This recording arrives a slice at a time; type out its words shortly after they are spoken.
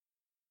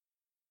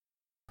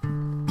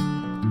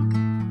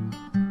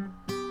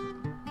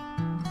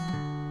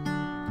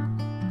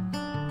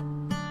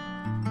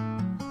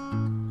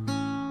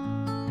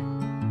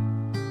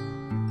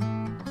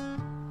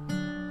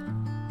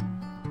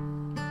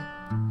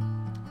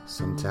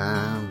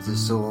Sometimes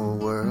this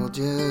old world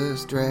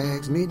just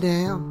drags me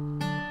down.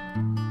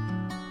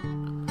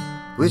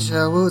 Wish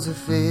I was a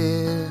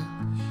fish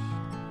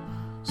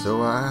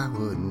so I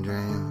wouldn't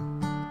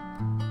drown.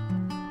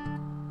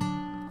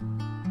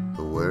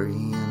 But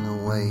worrying the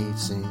weight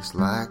sinks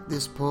like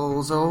this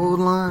pole's old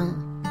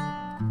line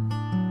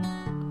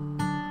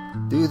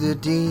through the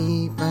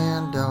deep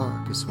and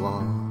darkest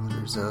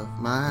waters of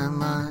my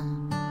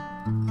mind.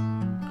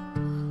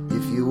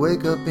 If you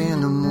wake up in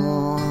the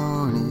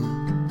morning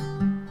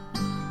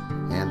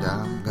and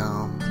I'm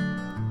gone,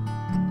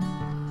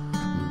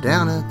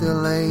 down at the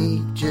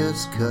lake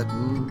just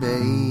cutting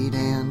bait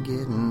and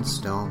getting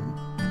stoned,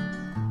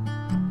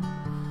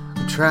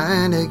 I'm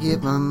trying to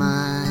get my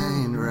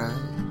mind right,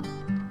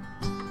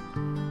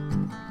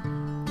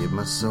 give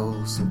my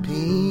soul some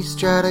peace,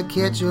 try to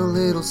catch a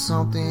little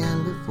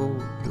something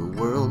before the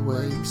world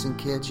wakes and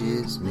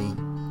catches me.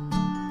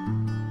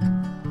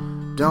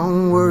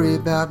 Don't worry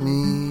about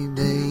me,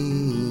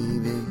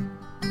 baby,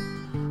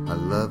 my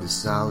love is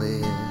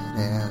solid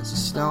as a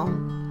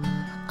stone.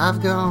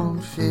 I've gone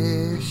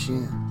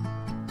fishing,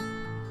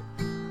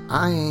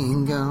 I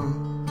ain't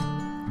gone.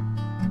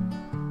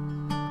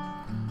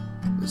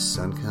 The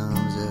sun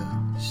comes up,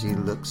 she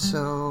looks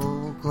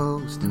so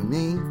close to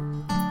me.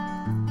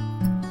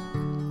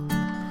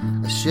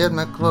 I shed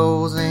my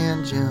clothes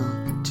and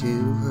jump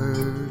into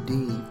her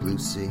deep blue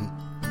sea.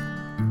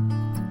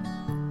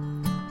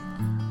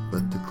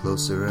 But the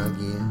closer I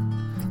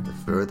get, the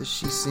further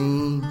she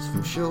seems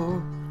from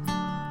shore.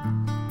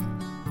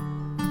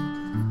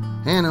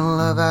 And the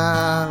love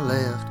I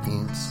left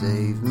can't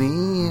save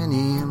me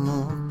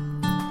anymore.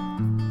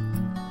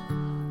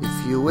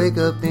 If you wake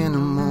up in the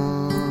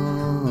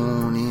morning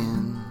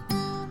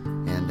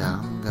and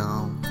I'm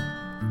gone,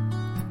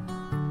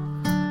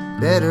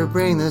 better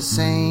bring the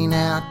seine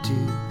out to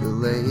the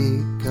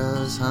lake,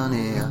 'cause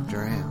honey, I've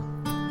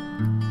drowned.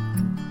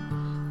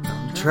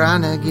 I'm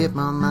trying to get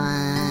my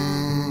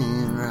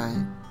mind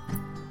right,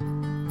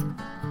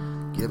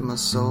 give my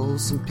soul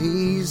some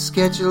peace,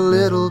 catch a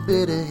little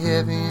bit of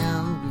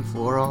heaven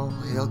before all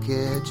hell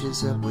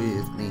catches up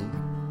with me.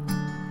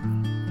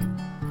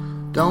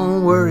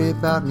 Don't worry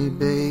about me,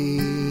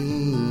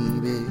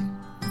 baby,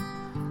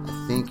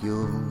 I think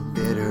you're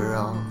better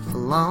off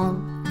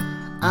alone.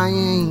 I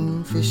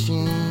ain't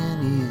fishing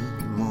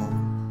anymore,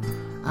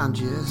 I'm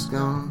just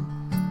gone.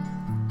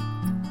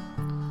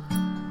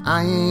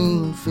 I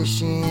ain't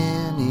fishing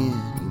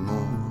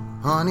anymore,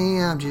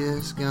 honey, I'm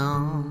just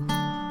gone.